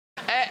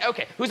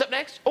OK, who's up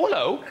next? Oh,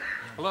 hello.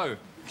 Hello.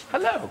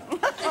 Hello.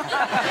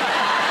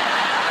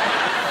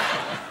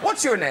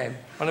 What's your name?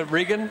 My name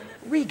Regan.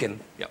 Regan?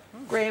 Yep.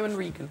 Graham and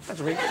Regan. That's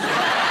Regan.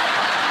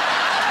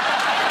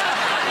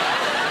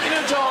 You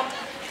know, Tom,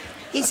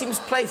 he seems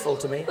playful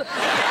to me.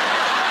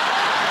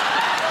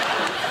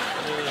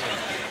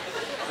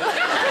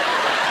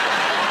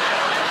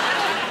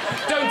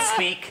 Don't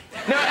speak.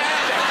 No,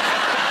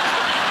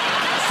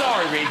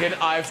 sorry, Regan,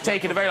 I've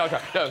taken a very long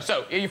time. No,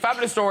 so, your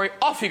fabulous story,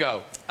 off you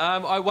go.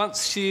 I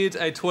once shared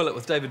a toilet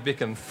with David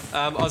Beckham.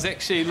 I was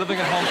actually living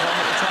in Hong Kong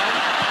at the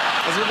time.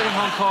 I was living in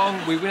Hong Kong,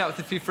 we went out with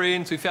a few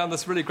friends, we found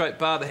this really great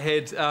bar that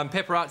had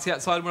paparazzi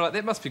outside, and we were like,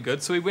 that must be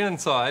good. So we went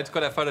inside,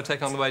 got our photo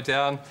taken on the way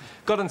down,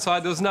 got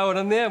inside, there was no one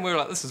in there, and we were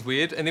like, this is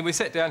weird. And then we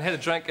sat down, had a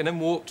drink, and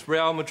in walked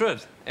Real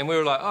Madrid. And we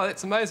were like, oh,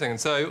 that's amazing. And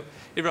so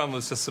everyone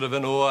was just sort of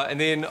in awe,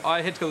 and then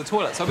I had to go to the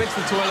toilet. So I went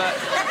to the toilet,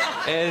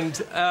 and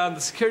the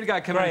security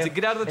guard came in to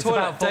get out of the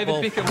toilet.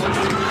 David Beckham was...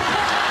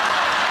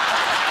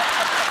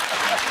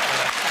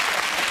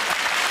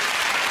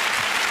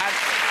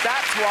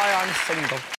 That's why I'm single.